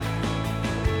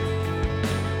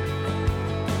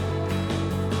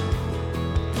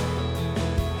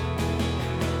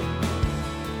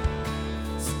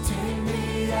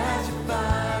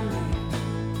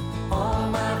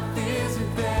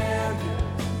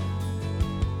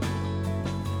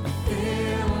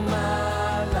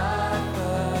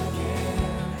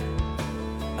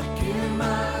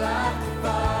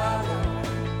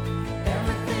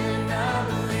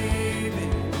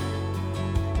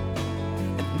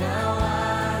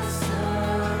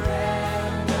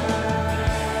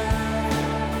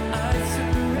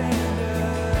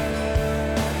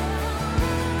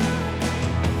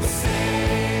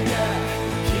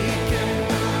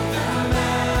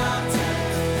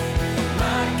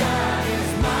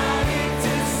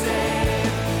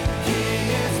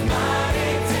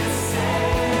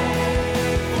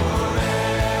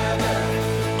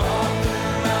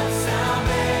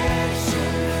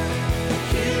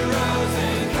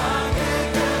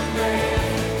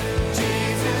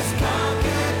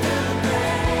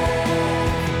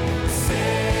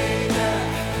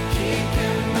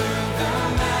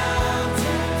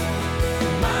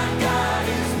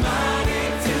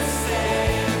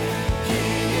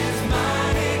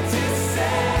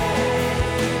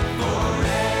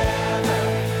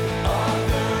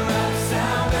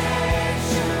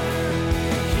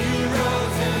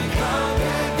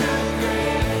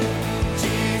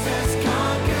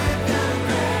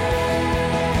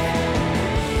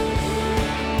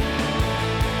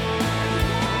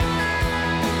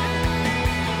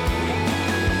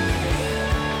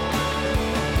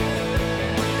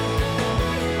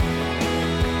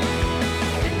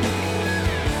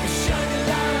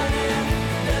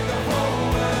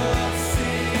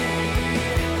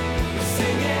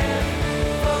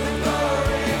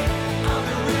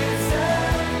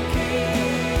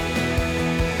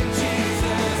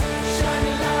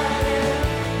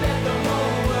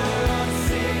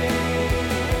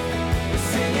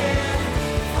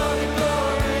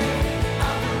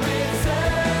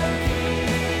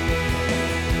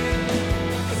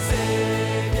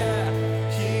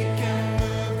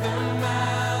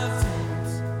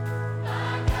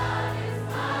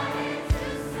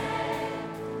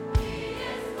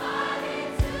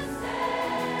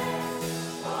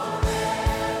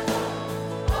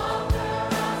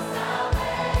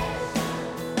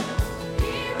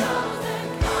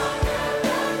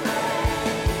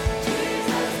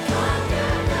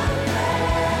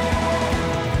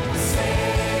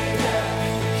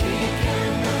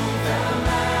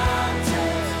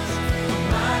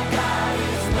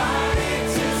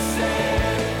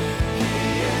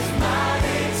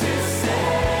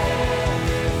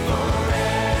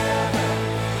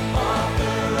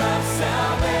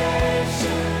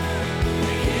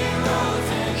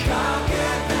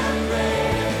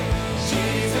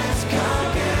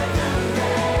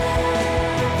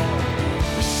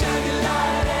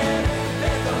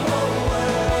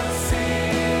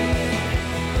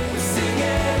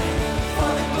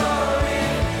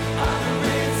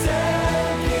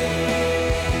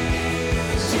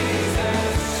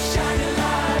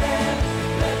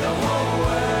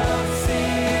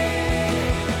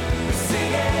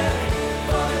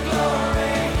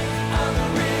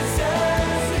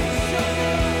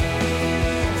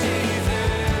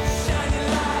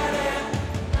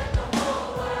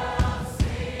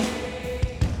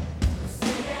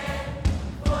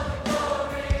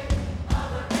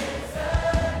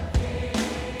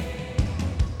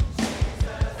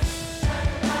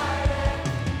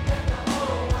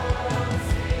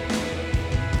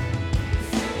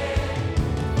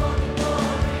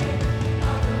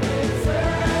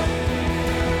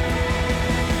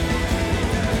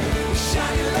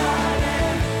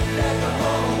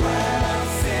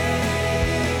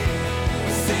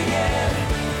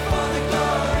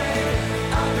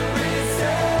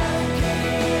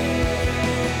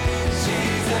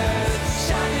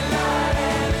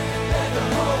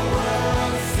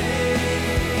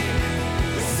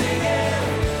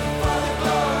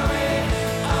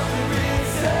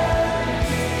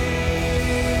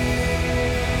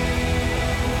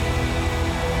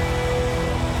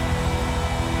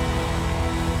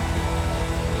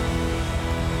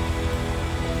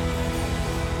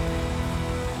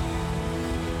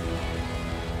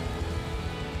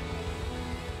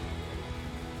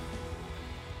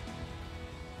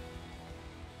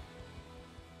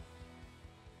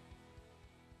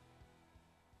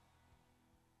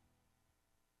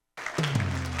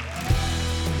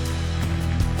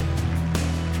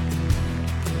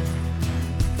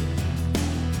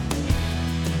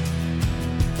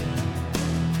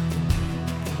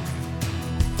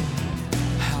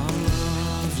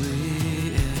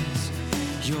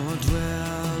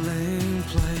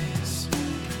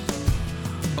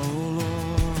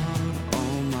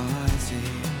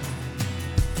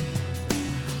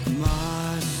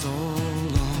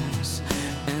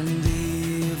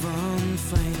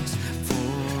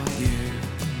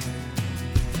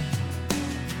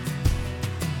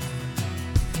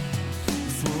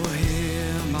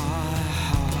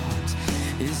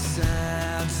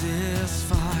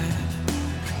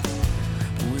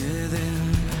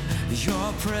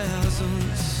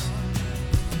presence.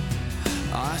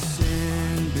 I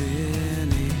stand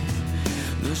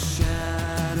beneath the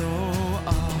shadow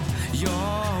of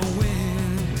your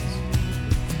wings.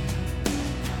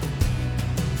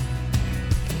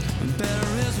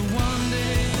 Better is one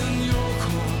day in your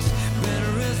courts.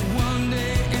 Better is one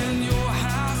day in your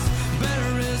house.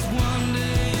 Better is one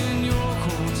day in your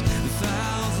courts than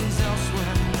thousands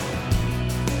elsewhere.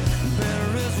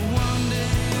 Better is one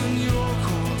day in your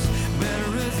courts.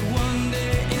 Better is one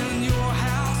day in your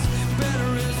house.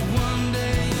 Better is one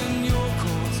day in your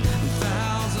courts than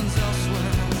thousands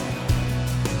elsewhere.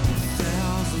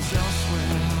 Thousands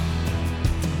elsewhere.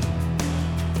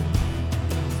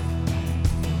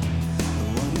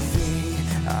 One thing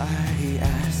I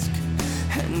ask,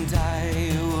 and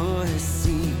I would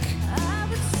seek,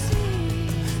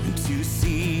 to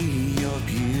see your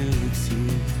beauty,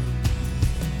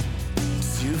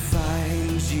 to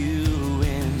find you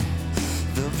in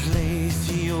the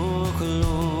place your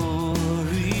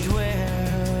glory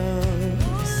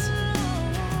dwells.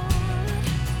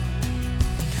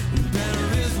 Better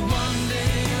is one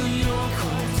day in your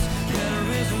courts.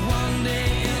 Better is one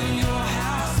day in your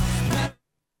house.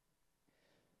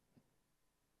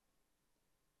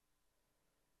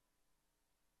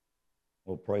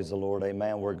 Well, praise the Lord,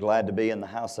 amen. We're glad to be in the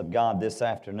house of God this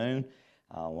afternoon.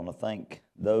 I want to thank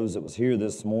those that was here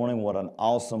this morning. What an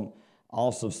awesome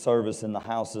service in the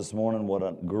house this morning. What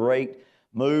a great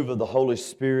move of the Holy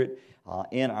Spirit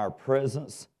in our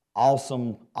presence.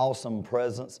 Awesome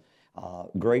presence.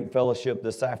 Great fellowship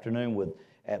this afternoon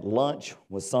at lunch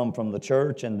with some from the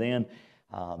church, and then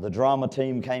the drama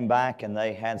team came back and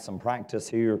they had some practice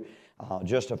here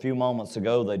just a few moments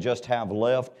ago. They just have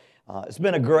left. It's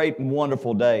been a great and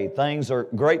wonderful day.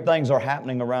 Great things are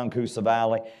happening around Coosa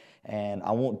Valley, and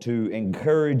I want to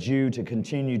encourage you to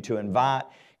continue to invite,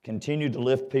 continue to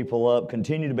lift people up,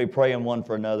 continue to be praying one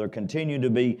for another, continue to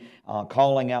be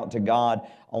calling out to God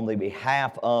on the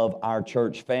behalf of our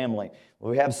church family.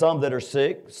 We have some that are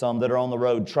sick, some that are on the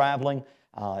road traveling.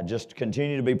 Just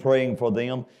continue to be praying for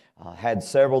them. Had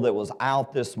several that was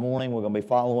out this morning. We're going to be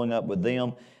following up with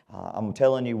them. I'm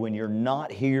telling you, when you're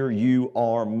not here, you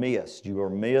are missed. You are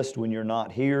missed when you're not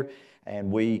here,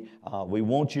 and we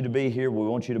want you to be here. We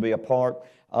want you to be a part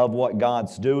of what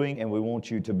God's doing, and we want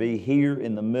you to be here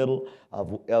in the middle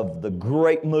of the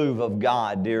great move of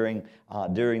God during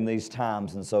these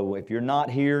times. And so if you're not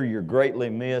here, you're greatly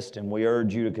missed, and we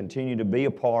urge you to continue to be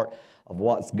a part of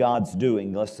what God's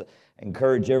doing. Let's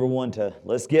encourage everyone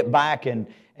let's get back and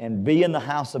be in the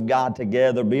house of God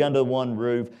together, be under one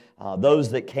roof. Those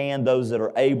that can, those that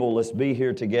are able, let's be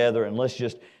here together and let's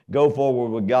just go forward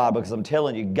with God, because I'm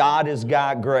telling you, God has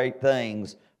got great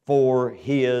things for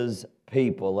His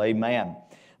people. Amen.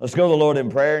 Let's go to the Lord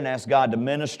in prayer and ask God to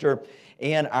minister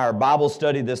in our Bible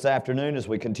study this afternoon as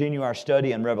we continue our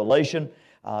study in Revelation.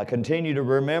 Continue to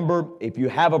remember, if you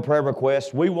have a prayer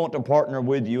request, we want to partner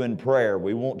with you in prayer.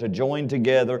 We want to join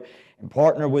together and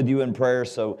partner with you in prayer.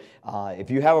 So if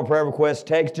you have a prayer request,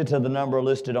 text it to the number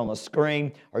listed on the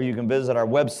screen, or you can visit our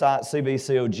website,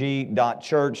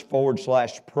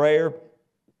 cbcog.church/prayer.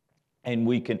 And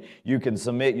you can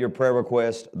submit your prayer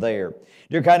request there.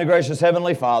 Dear kind and gracious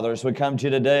Heavenly Father, as we come to you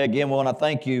today, again, we want to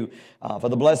thank you for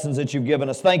the blessings that you've given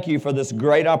us. Thank you for this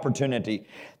great opportunity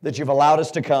that you've allowed us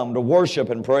to come to worship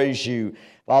and praise you.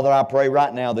 Father, I pray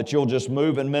right now that you'll just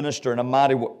move and minister in a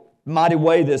mighty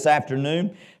way this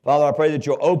afternoon. Father, I pray that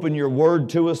you'll open your word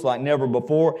to us like never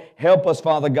before. Help us,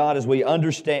 Father God, as we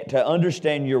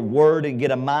understand your word and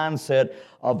get a mindset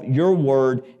of your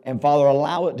word. And Father,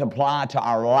 allow it to apply to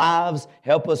our lives.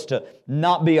 Help us to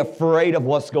not be afraid of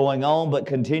what's going on, but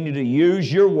continue to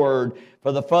use your word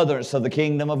for the furtherance of the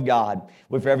kingdom of God.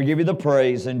 We forever give you the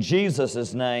praise. In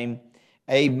Jesus' name,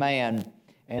 amen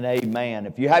and amen.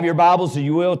 If you have your Bibles,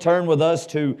 you will turn with us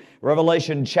to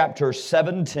Revelation chapter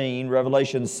 17.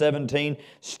 Revelation 17,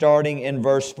 starting in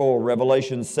verse 4.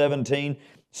 Revelation 17,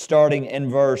 starting in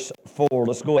verse 4.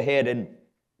 Let's go ahead and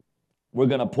we're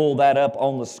going to pull that up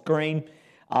on the screen.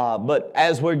 But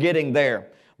as we're getting there,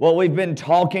 what we've been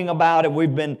talking about and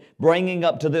we've been bringing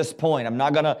up to this point, as a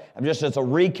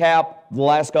recap the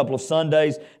last couple of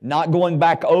Sundays, not going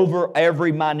back over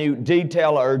every minute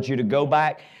detail. I urge you to go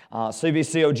back,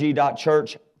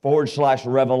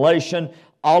 cbcog.church/revelation.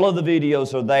 All of the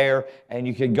videos are there, and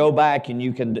you can go back and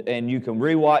you can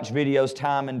rewatch videos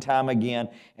time and time again.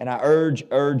 And I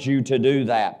urge you to do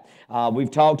that.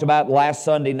 We've talked about last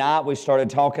Sunday night. We started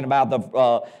talking about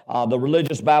the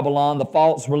religious Babylon, the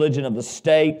false religion of the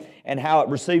state, and how it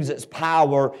receives its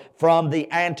power from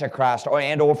the Antichrist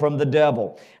or from the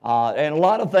devil. And a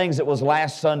lot of things that was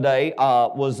last Sunday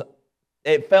was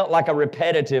it felt like a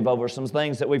repetitive over some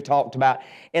things that we've talked about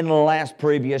in the last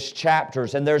previous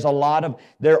chapters. And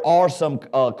there are some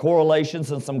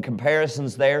correlations and some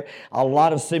comparisons there, a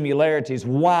lot of similarities.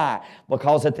 Why?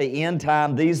 Because at the end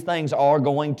time, these things are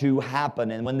going to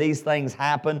happen. And when these things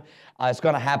happen, it's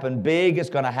going to happen big, it's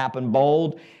going to happen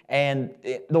bold. And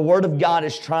the Word of God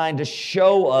is trying to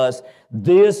show us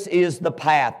this is the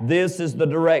path, this is the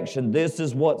direction, this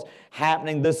is what's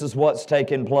happening, this is what's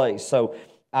taking place. So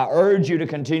I urge you to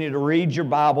continue to read your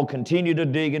Bible, continue to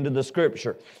dig into the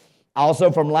Scripture.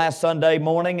 Also from last Sunday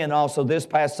morning and also this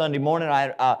past Sunday morning,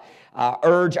 I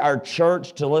urge our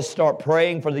church to let's start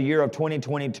praying for the year of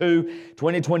 2022.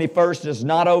 2021 is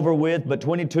not over with, but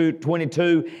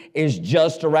 2022 is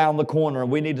just around the corner. And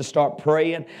we need to start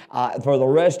praying for the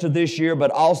rest of this year,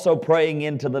 but also praying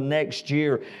into the next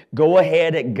year. Go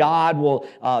ahead, and God will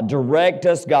direct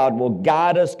us. God will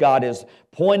guide us. God is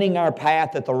pointing our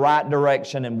path at the right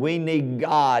direction, and we need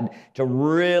God to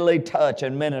really touch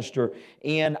and minister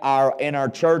in our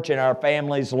church, in our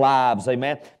families' lives.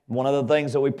 Amen. One of the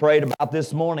things that we prayed about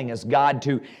this morning is God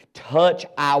to touch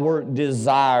our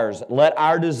desires. Let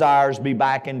our desires be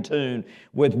back in tune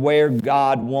with where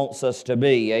God wants us to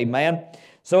be. Amen.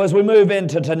 So as we move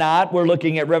into tonight, we're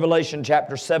looking at Revelation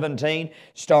chapter 17,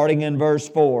 starting in verse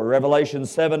 4. Revelation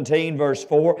 17, verse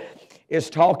 4. Is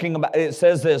talking about, it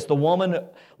says this, the woman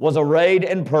was arrayed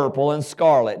in purple and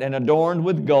scarlet and adorned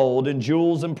with gold and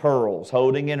jewels and pearls,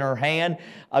 holding in her hand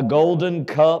a golden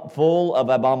cup full of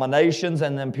abominations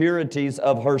and impurities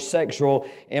of her sexual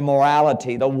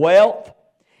immorality. The wealth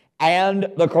and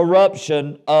the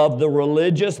corruption of the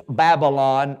religious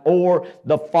Babylon, or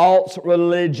the false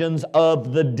religions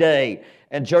of the day.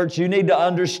 And church, you need to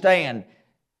understand,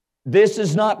 this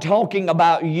is not talking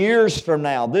about years from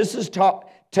now. This is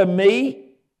To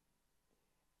me,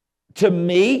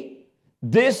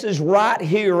 this is right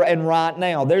here and right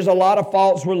now. There's a lot of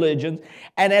false religions,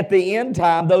 and at the end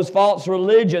time, those false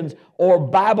religions, or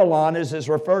Babylon as is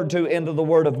referred to into the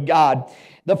Word of God,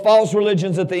 the false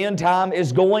religions at the end time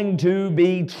is going to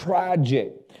be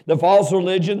tragic. The false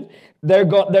religions, they're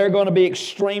going to be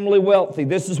extremely wealthy.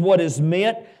 This is what is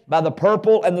meant by the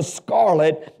purple and the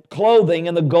scarlet clothing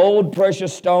and the gold,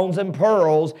 precious stones, and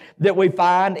pearls that we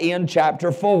find in chapter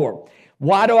 4.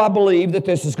 Why do I believe that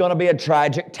this is going to be a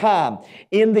tragic time?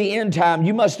 In the end time,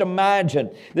 you must imagine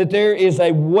that there is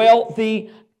a wealthy,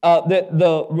 that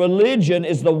the religion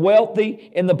is the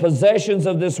wealthy in the possessions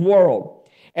of this world.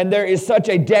 And there is such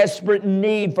a desperate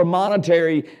need for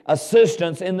monetary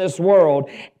assistance in this world,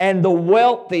 and the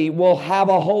wealthy will have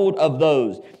a hold of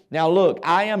those. Now look,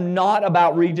 I am not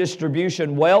about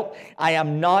redistribution wealth. I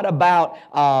am not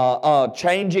about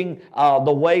changing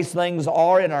the ways things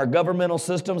are in our governmental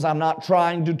systems. I'm not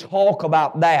trying to talk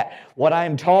about that. What I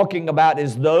am talking about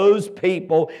is those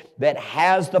people that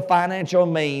has the financial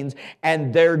means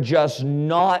and they're just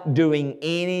not doing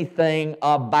anything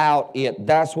about it.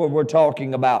 That's what we're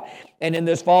talking about. And in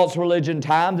this false religion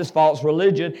time, this false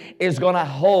religion is going to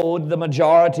hold the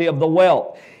majority of the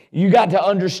wealth. You got to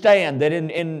understand that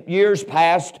in years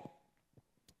past,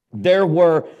 there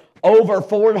were over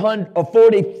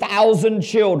 40,000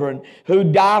 children who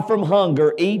die from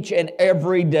hunger each and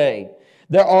every day.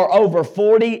 There are over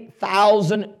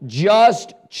 40,000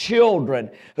 just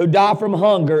children who die from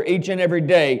hunger each and every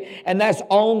day. And that's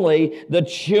only the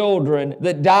children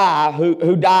that die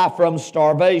who die from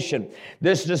starvation.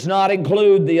 This does not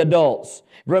include the adults.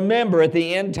 Remember, at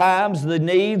the end times, the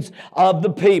needs of the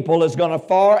people is going to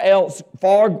far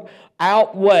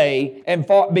outweigh and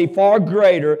be far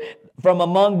greater from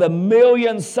among the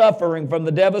millions suffering from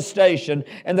the devastation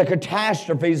and the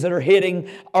catastrophes that are hitting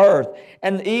earth.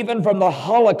 And even from the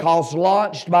Holocaust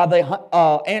launched by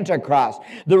the Antichrist.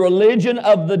 The religion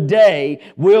of the day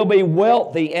will be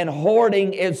wealthy and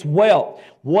hoarding its wealth.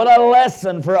 What a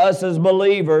lesson for us as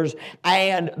believers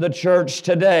and the church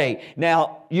today.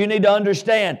 Now, you need to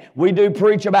understand, we do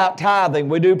preach about tithing.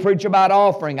 We do preach about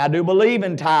offering. I do believe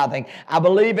in tithing. I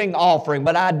believe in offering,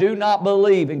 but I do not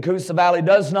believe, and Coosa Valley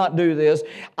does not do this,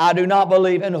 I do not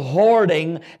believe in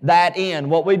hoarding that in.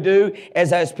 What we do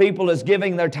is as people is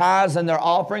giving their tithes and their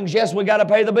offerings, yes, we got to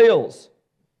pay the bills.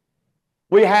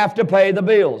 We have to pay the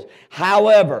bills.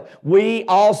 However,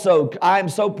 I am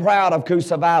so proud of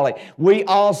Coosa Valley. We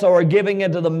also are giving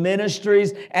into the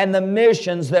ministries and the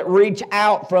missions that reach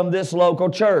out from this local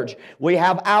church. We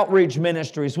have outreach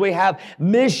ministries. We have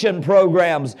mission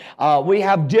programs. We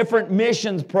have different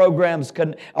missions programs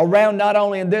around not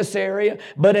only in this area,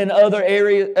 but in other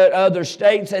areas, other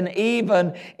states, and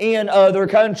even in other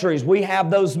countries. We have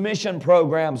those mission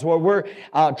programs where we're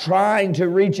trying to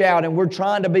reach out and we're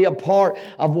trying to be a part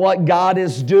of what God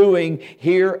is doing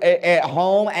here at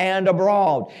home and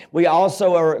abroad. We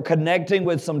also are connecting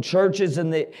with some churches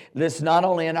this not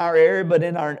only in our area, but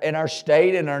in our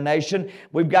state, in our nation.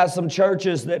 We've got some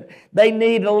churches that they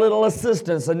need a little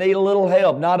assistance, they need a little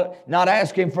help, not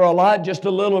asking for a lot, just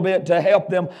a little bit to help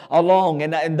them along.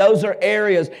 And those are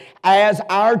areas, as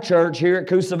our church here at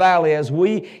Coosa Valley, as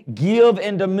we give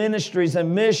into ministries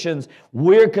and missions,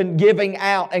 we're giving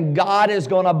out, and God is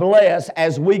going to bless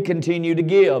as we continue to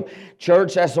give.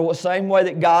 Church, that's the same way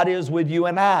that God is with you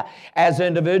and I. As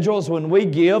individuals, when we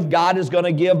give, God is going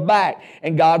to give back,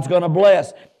 and God's going to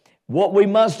bless. What we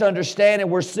must understand, and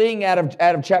we're seeing out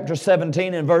of chapter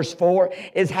 17 and verse 4,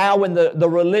 is how when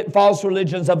the false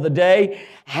religions of the day,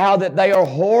 how that they are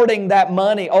hoarding that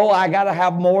money. Oh, I got to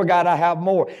have more, got to have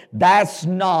more. That's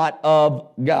not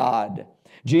of God.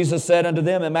 Jesus said unto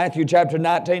them in Matthew chapter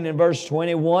 19 and verse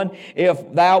 21,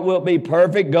 if thou wilt be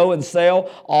perfect, go and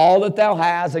sell all that thou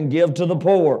hast and give to the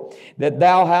poor, that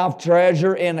thou have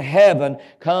treasure in heaven.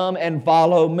 Come and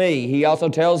follow me. He also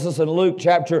tells us in Luke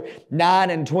chapter 9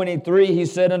 and 23, he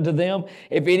said unto them,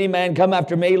 if any man come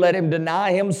after me, let him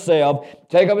deny himself,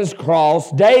 take up his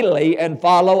cross daily, and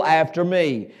follow after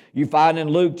me. You find in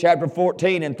Luke chapter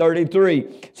 14 and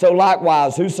 33, so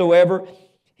likewise, whosoever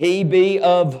he be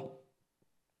of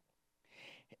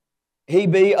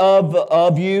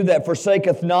you that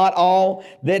forsaketh not all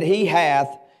that he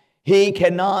hath, he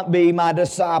cannot be my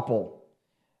disciple.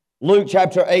 Luke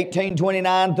chapter 18,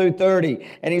 29 through 30.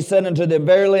 And he said unto them,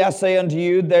 verily I say unto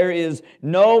you, there is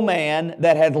no man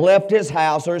that hath left his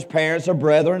house or his parents or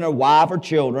brethren or wife or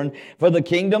children for the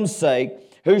kingdom's sake,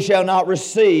 who shall not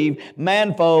receive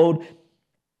manifold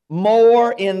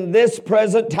more in this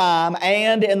present time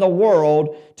and in the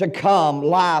world to come,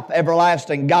 life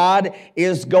everlasting. God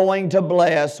is going to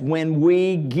bless when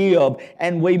we give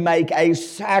and we make a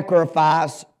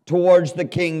sacrifice towards the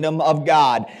kingdom of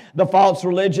God. The false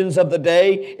religions of the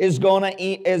day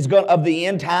of the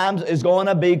end times is going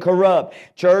to be corrupt.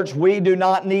 Church, we do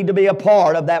not need to be a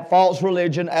part of that false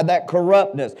religion and that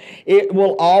corruptness. It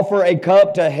will offer a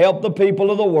cup to help the people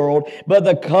of the world, but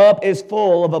the cup is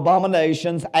full of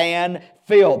abominations and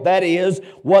filth. That is,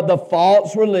 what the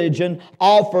false religion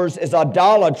offers is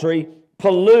idolatry,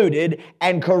 polluted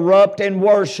and corrupt in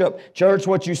worship. Church,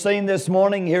 what you've seen this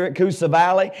morning here at Coosa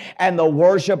Valley and the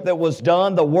worship that was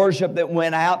done, the worship that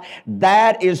went out,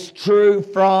 that is true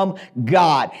from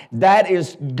God. That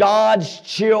is God's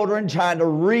children trying to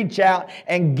reach out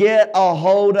and get a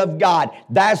hold of God.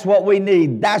 That's what we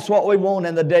need. That's what we want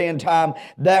in the day and time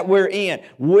that we're in.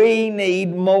 We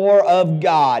need more of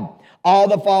God. All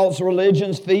the false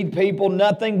religions feed people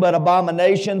nothing but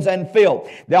abominations and filth.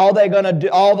 All they're going to do,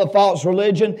 all the false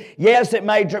religion, yes, it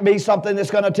may be something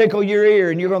that's going to tickle your ear,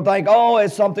 and you're going to think, oh,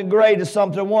 it's something great, it's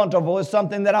something wonderful, it's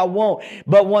something that I want.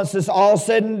 But once it's all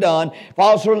said and done,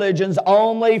 false religions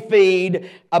only feed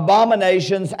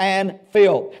abominations and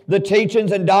filth. The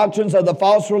teachings and doctrines of the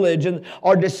false religion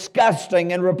are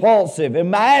disgusting and repulsive.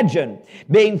 Imagine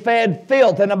being fed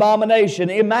filth and abomination.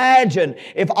 Imagine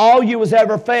if all you was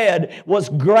ever fed was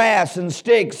grass and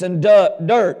sticks and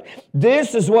dirt.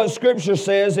 This is what Scripture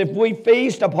says if we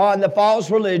feast upon the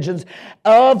false religions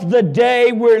of the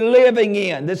day we're living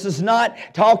in. This is not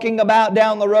talking about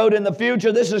down the road in the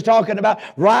future. This is talking about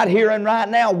right here and right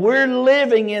now. We're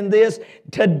living in this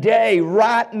today,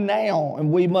 right now,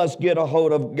 and we must get a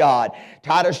hold of God.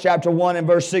 Titus chapter 1 and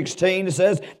verse 16, it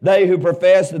says, they who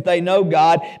profess that they know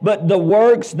God, but the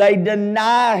works they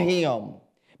deny Him,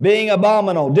 being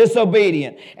abominable,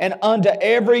 disobedient, and unto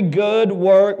every good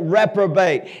work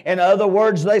reprobate. In other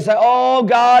words, they say, oh,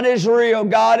 God is real,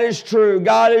 God is true,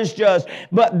 God is just.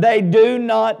 But they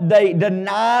deny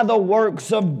the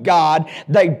works of God.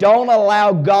 They don't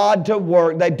allow God to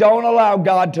work. They don't allow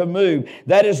God to move.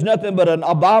 That is nothing but an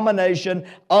abomination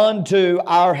unto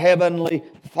our Heavenly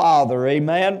Father.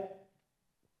 Amen?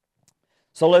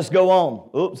 So let's go on.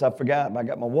 Oops, I forgot. I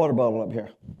got my water bottle up here.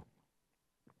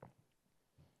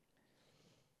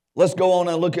 Let's go on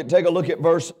and take a look at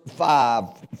verse 5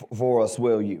 for us,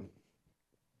 will you?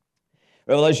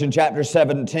 Revelation chapter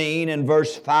 17 and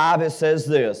verse 5, it says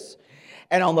this,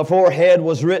 and on the forehead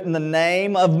was written the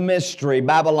name of mystery,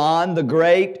 Babylon, the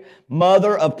great,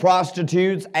 mother of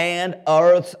prostitutes and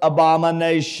earth's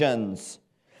abominations.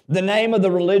 The name of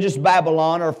the religious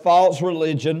Babylon, or false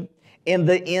religion, in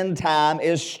the end time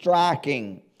is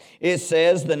striking. It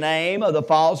says the name of the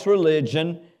false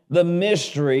religion, the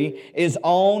mystery, is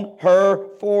on her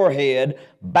forehead,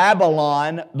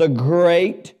 Babylon, the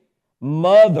great,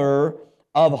 mother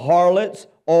of harlots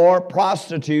or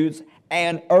prostitutes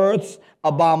and earth's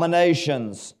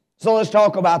abominations. So let's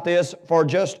talk about this for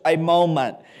just a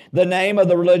moment. The name of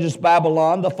the religious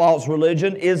Babylon, the false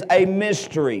religion, is a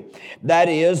mystery. That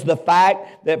is, the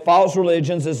fact that false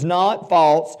religions is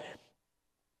false,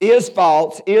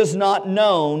 is not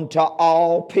known to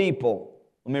all people.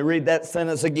 Let me read that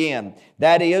sentence again.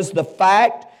 That is, the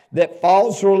fact that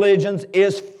false religions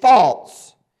is false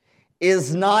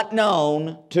is not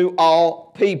known to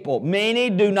all people. Many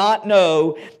do not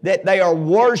know that they are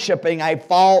worshiping a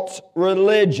false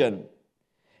religion.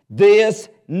 This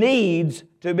needs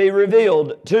to be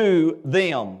revealed to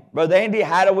them. Brother Andy,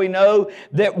 how do we know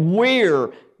that we're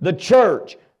the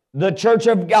church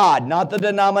of God, not the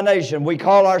denomination? We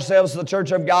call ourselves the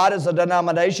Church of God as a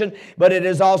denomination, but it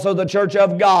is also the Church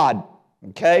of God.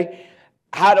 Okay?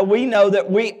 How do we know that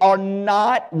we are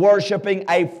not worshiping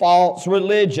a false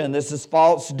religion? This is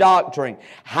false doctrine.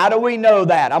 How do we know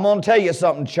that? I'm going to tell you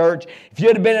something, church. If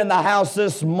you'd have been in the house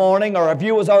this morning, or if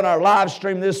you was on our live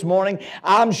stream this morning,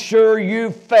 I'm sure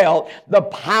you felt the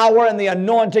power and the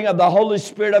anointing of the Holy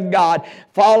Spirit of God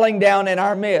falling down in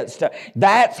our midst.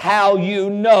 That's how you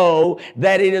know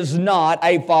that it is not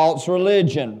a false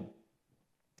religion.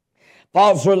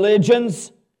 False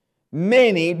religions,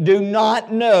 many do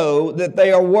not know that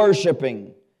they are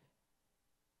worshiping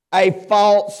a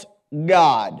false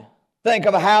God. Think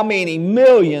of how many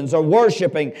millions are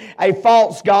worshiping a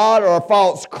false God or a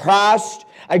false Christ,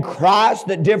 a Christ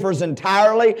that differs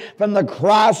entirely from the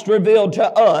Christ revealed to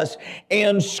us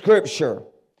in Scripture.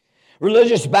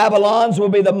 Religious Babylons will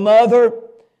be the mother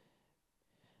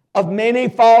of many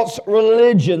false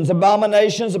religions,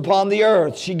 abominations upon the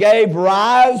earth. She gave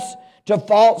rise to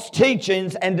false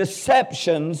teachings and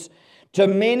deceptions, to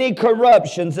many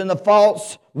corruptions in the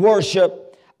false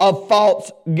worship of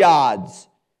false gods.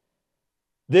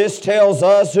 This tells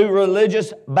us who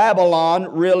religious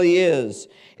Babylon really is.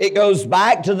 It goes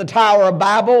back to the Tower of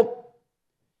Babel.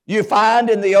 You find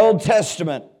in the Old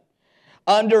Testament,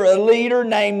 under a leader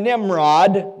named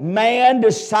Nimrod, man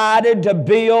decided to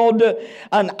build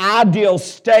an ideal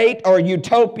state or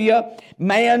utopia.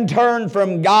 Man turned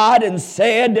from God and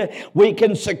said, we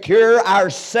can secure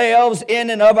ourselves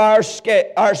in and of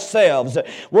ourselves.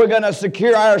 We're going to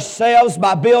secure ourselves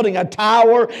by building a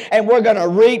tower, and we're going to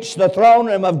reach the throne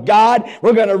room of God.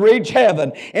 We're going to reach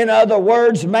heaven. In other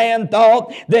words, man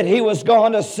thought that he was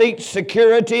going to seek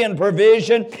security and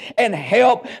provision and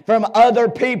help from other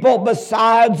people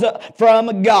besides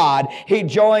from God. Man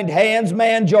joined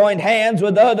hands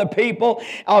with other people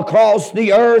across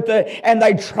the earth, and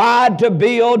they tried to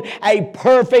build a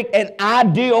perfect and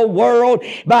ideal world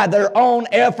by their own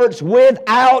efforts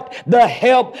without the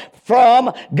help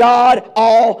from God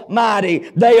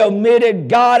Almighty. They omitted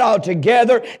God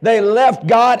altogether. They left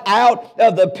God out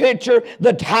of the picture.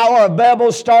 The Tower of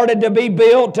Babel started to be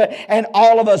built, and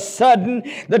all of a sudden,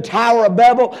 the Tower of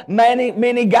Babel,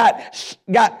 many got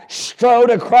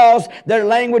strode across. Their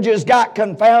languages got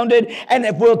confounded. And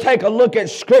if we'll take a look at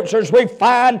Scriptures, we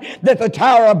find that the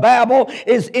Tower of Babel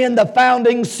is in the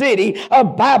founding city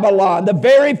of Babylon. The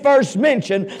very first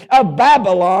mention of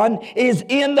Babylon is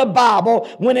in the Bible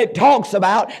when it talks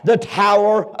about the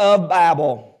Tower of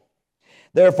Babel.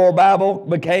 Therefore, Babel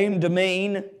became to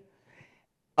mean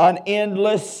a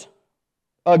godless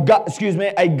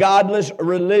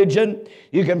religion.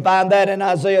 You can find that in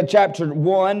Isaiah chapter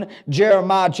 1,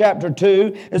 Jeremiah chapter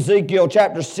 2, Ezekiel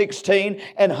chapter 16,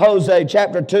 and Hosea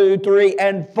chapter 2, 3,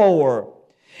 and 4.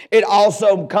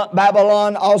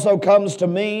 Babylon also comes to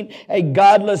mean a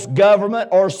godless government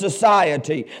or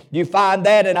society. You find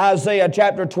that in Isaiah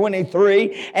chapter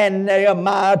 23 and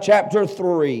Nehemiah chapter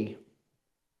 3.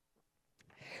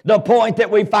 The point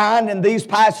that we find in these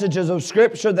passages of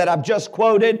Scripture that I've just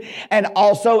quoted, and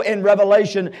also in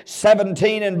Revelation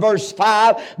 17 and verse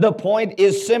 5, the point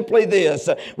is simply this.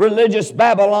 Religious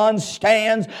Babylon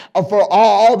stands for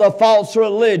all the false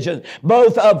religions,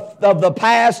 both of the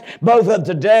past, both of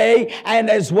today, and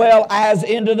as well as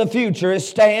into the future. It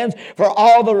stands for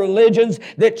all the religions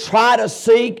that try to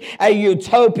seek a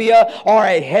utopia or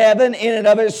a heaven in and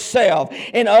of itself.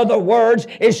 In other words,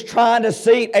 it's trying to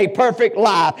seek a perfect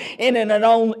life in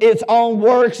its own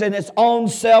works and its own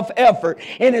self-effort,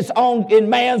 in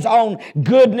man's own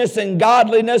goodness and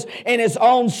godliness, in its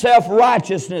own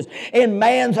self-righteousness, in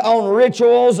man's own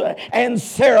rituals and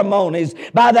ceremonies,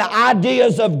 by the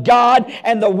ideas of God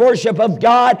and the worship of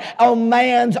God on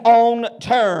man's own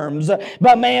terms,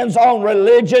 by man's own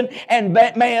religion and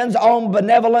man's own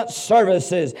benevolent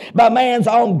services, by man's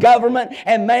own government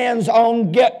and man's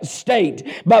own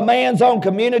state, by man's own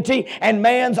community and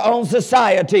man's own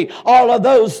society. All of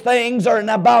those things are an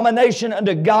abomination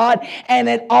unto God, and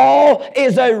it all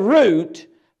is a root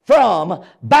from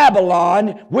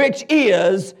Babylon, which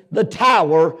is the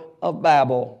Tower of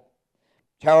Babel.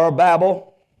 Tower of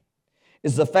Babel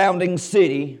is the founding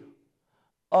city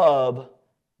of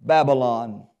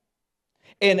Babylon.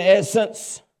 In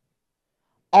essence,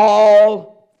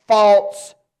 all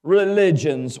false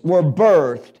religions were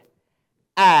birthed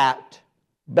at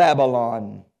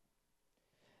Babylon.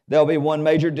 There'll be one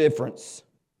major difference.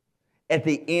 At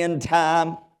the end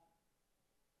time,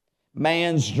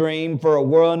 man's dream for a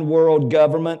one world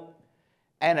government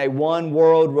and a one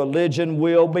world religion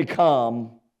will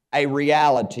become a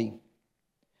reality.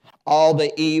 All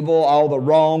the evil, all the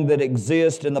wrong that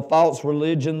exists in the false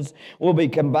religions will be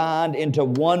combined into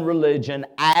one religion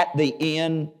at the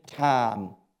end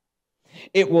time.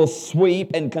 It will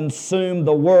sweep and consume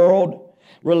the world.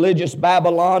 Religious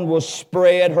Babylon will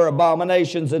spread her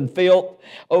abominations and filth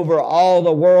over all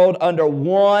the world under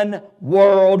one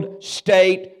world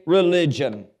state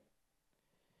religion.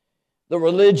 The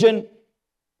religion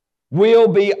will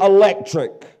be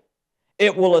electric.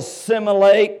 It will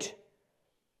assimilate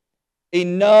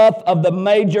enough of the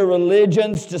major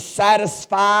religions to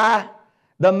satisfy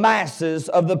the masses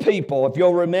of the people. If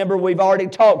you'll remember, we've already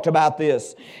talked about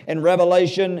this in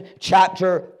Revelation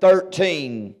chapter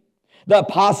 13. The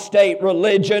apostate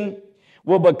religion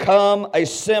will become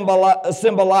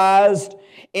symbolized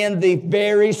in the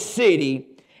very city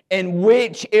in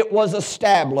which it was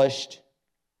established,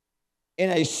 in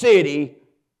a city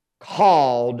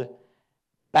called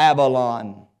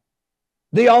Babylon.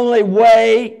 The only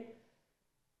way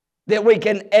that we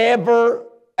can ever,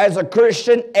 as a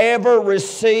Christian, ever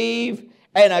receive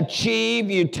and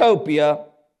achieve utopia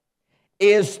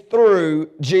is through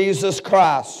Jesus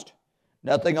Christ.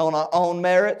 Nothing on our own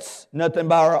merits, nothing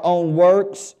by our own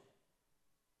works.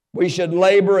 We should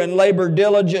labor and labor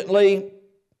diligently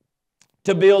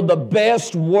to build the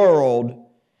best world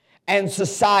and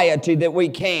society that we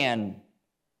can.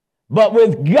 But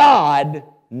with God,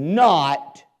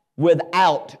 not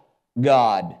without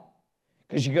God.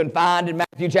 Because you can find in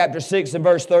Matthew chapter 6 and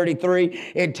verse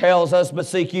 33, it tells us, but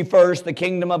seek ye first the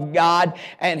kingdom of God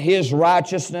and His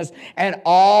righteousness, and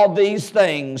all these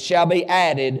things shall be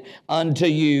added unto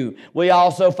you. We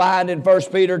also find in 1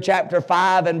 Peter chapter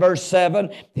 5 and verse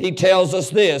 7, he tells us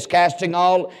this, casting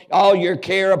all your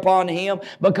care upon Him,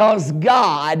 because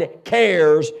God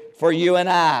cares for you and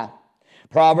I.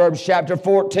 Proverbs chapter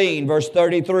 14, verse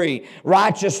 33,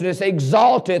 righteousness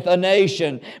exalteth a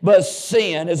nation, but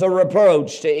sin is a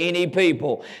reproach to any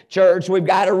people. Church, we've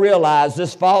got to realize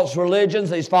this false religions,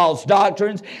 these false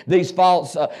doctrines, these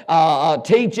false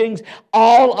teachings,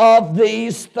 all of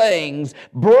these things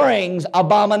brings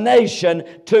abomination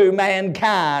to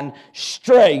mankind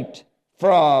straight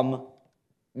from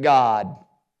God.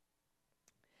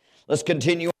 Let's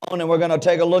continue on, and we're going to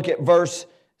take a look at verse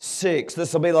 6.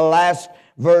 This will be the last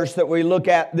verse that we look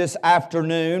at this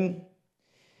afternoon.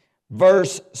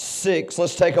 Verse 6.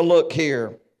 Let's take a look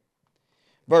here.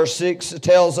 Verse 6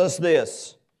 tells us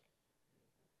this.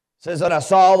 It says, and I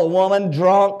saw the woman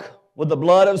drunk with the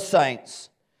blood of saints,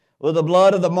 with the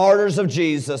blood of the martyrs of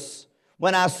Jesus.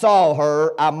 When I saw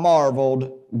her, I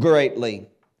marveled greatly.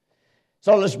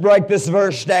 So let's break this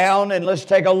verse down and let's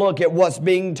take a look at what's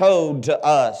being told to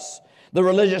us. The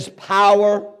religious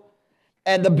power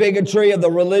and the bigotry of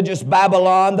the religious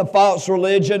Babylon, the false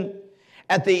religion,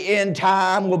 at the end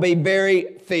time will be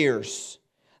very fierce.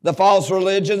 The false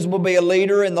religions will be a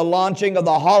leader in the launching of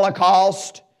the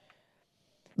Holocaust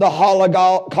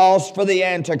for the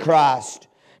Antichrist.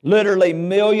 Literally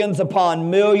millions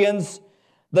upon millions,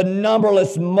 the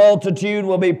numberless multitude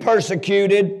will be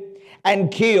persecuted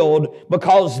and killed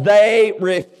because they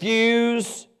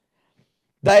refuse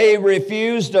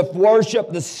to worship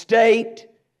the state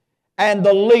and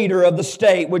the leader of the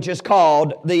state, which is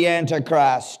called the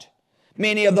Antichrist.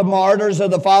 Many of the martyrs are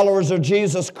the followers of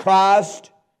Jesus Christ.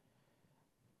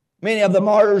 Many of the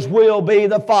martyrs will be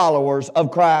the followers of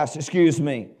Christ.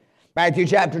 Matthew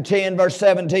chapter 10, verse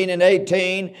 17 and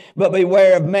 18. But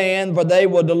beware of man, for they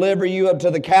will deliver you up to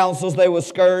the councils. They will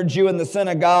scourge you in the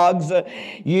synagogues.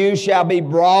 You shall be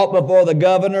brought before the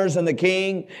governors and the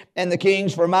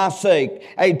kings for my sake,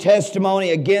 a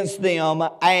testimony against them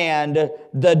and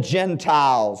the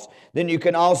Gentiles. Then you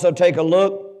can also take a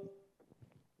look.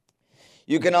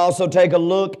 You can also take a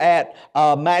look at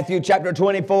Matthew chapter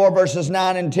 24, verses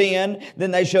 9 and 10.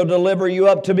 Then they shall deliver you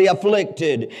up to be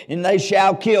afflicted, and they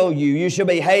shall kill you. You shall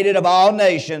be hated of all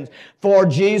nations for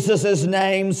Jesus'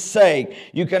 name's sake.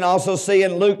 You can also see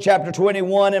in Luke chapter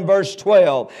 21 and verse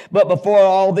 12, but before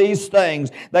all these things,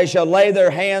 they shall lay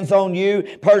their hands on you,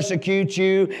 persecute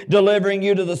you, delivering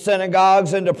you to the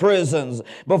synagogues and to prisons,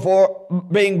 before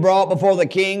being brought before the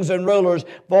kings and rulers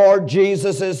for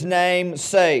Jesus' name's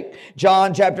sake.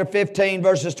 John chapter 15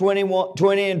 verses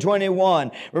 20 and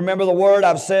 21. Remember the word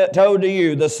I've told to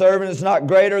you, the servant is not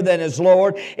greater than his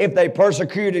Lord. If they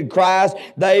persecuted Christ,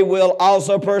 they will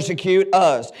also persecute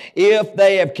us. If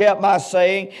they have kept my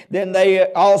saying, then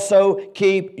they also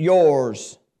keep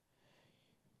yours.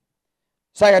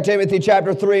 2 Timothy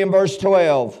chapter 3 and verse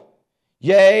 12.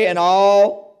 Yea, and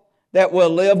all that will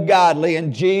live godly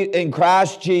in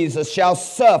Christ Jesus shall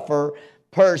suffer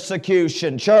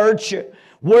persecution. Church,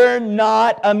 we're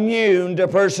not immune to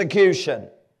persecution.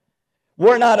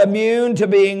 We're not immune to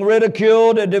being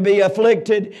ridiculed and to be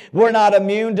afflicted. We're not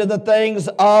immune to the things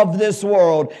of this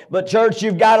world. But church,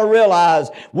 you've got to realize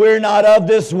we're not of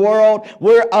this world.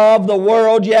 We're of the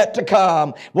world yet to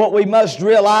come. What we must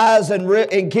realize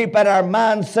and keep in our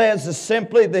mindsets is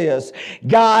simply this.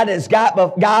 God has got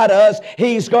us.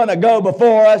 He's going to go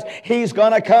before us. He's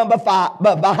going to come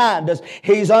behind us.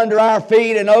 He's under our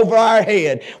feet and over our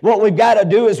head. What we've got to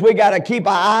do is we got to keep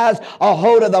our eyes a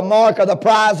hold of the mark of the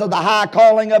prize of the high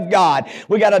calling of God.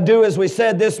 We got to do as we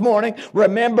said this morning,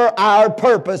 remember our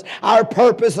purpose. Our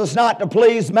purpose is not to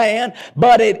please man,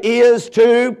 but it is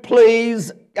to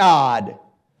please God.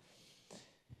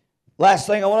 Last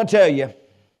thing I want to tell you,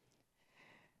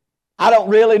 I don't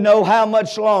really know how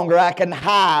much longer I can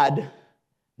hide,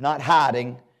 not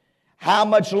hiding, how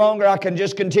much longer I can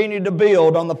just continue to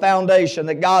build on the foundation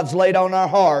that God's laid on our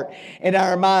heart and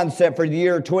our mindset for the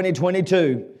year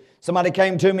 2022. Somebody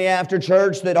came to me after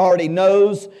church that already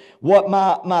knows what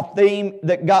my theme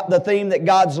the theme that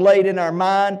God's laid in our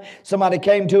mind. Somebody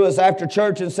came to us after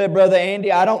church and said, Brother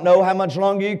Andy, I don't know how much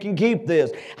longer you can keep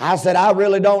this. I said, I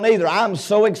really don't either. I'm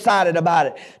so excited about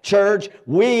it. Church,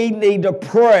 we need to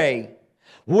pray.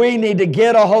 We need to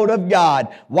get a hold of God.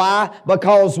 Why?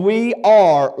 Because we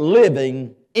are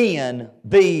living in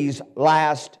these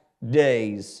last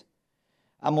days.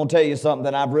 I'm going to tell you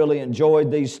something. I've really enjoyed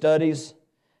these studies.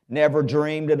 Never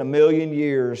dreamed in a million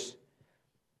years.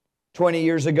 20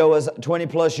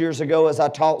 plus years ago, as I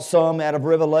taught some out of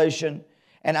Revelation,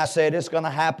 and I said, it's going to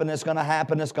happen, it's going to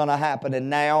happen, it's going to happen. And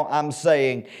now I'm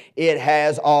saying it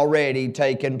has already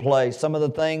taken place. Some of the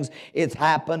things, it's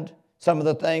happened. Some of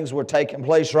the things were taking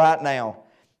place right now.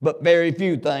 But very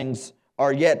few things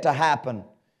are yet to happen.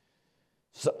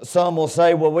 Some will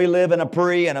say, well, we live in a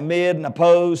pre and a mid and a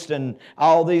post and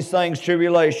all these things,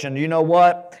 tribulation. You know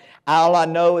what? All I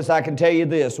know is I can tell you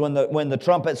this. When the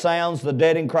trumpet sounds, the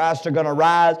dead in Christ are going to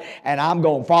rise, and I'm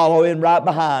going to follow in right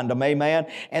behind them. Amen.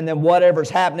 And then whatever's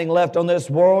happening left on this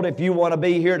world, if you want to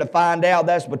be here to find out,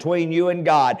 that's between you and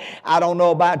God. I don't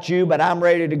know about you, but I'm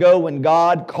ready to go when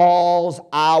God calls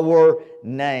our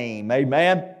name.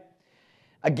 Amen.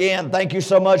 Again, thank you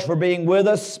so much for being with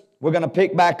us. We're going to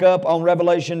pick back up on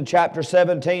Revelation chapter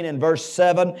 17 and verse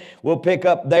 7. We'll pick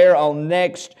up there on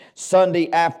next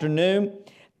Sunday afternoon.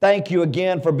 Thank you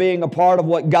again for being a part of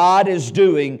what God is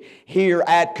doing here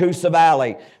at Coosa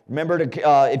Valley. Remember,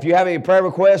 if you have any prayer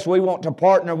requests, we want to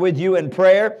partner with you in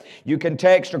prayer. You can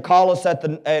text or call us at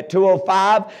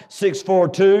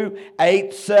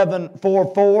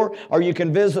 205-642-8744, or you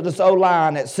can visit us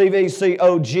online at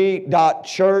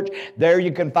cvcog.church. There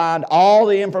you can find all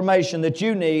the information that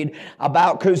you need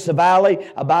about Coosa Valley,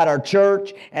 about our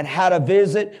church, and how to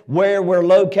visit, where we're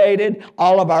located,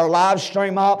 all of our live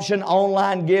stream option,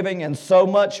 online giving, and so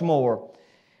much more.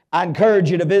 I encourage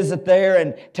you to visit there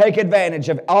and take advantage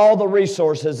of all the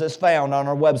resources that's found on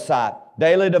our website.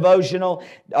 Daily devotionals,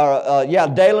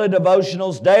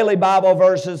 daily Bible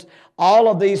verses. All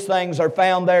of these things are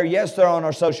found there. Yes, they're on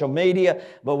our social media,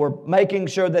 but we're making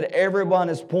sure that everyone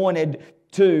is pointed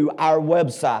to our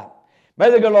website. May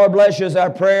the good Lord bless you is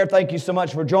our prayer. Thank you so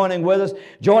much for joining with us.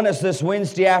 Join us this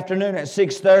Wednesday afternoon at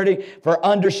 6:30 for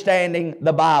Understanding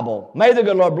the Bible. May the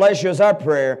good Lord bless you is our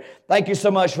prayer. Thank you so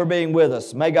much for being with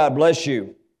us. May God bless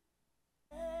you.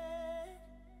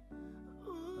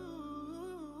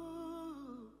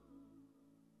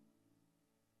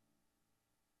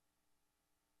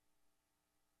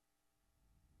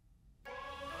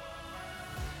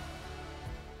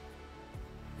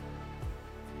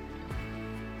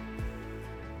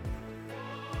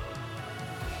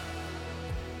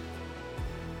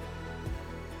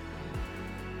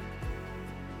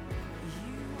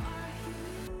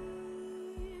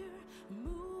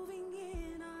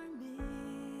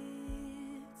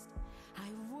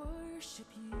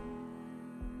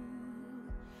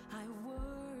 I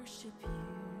worship you.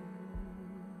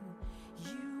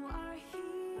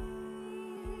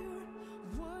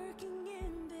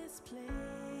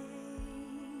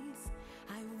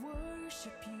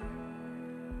 worship you.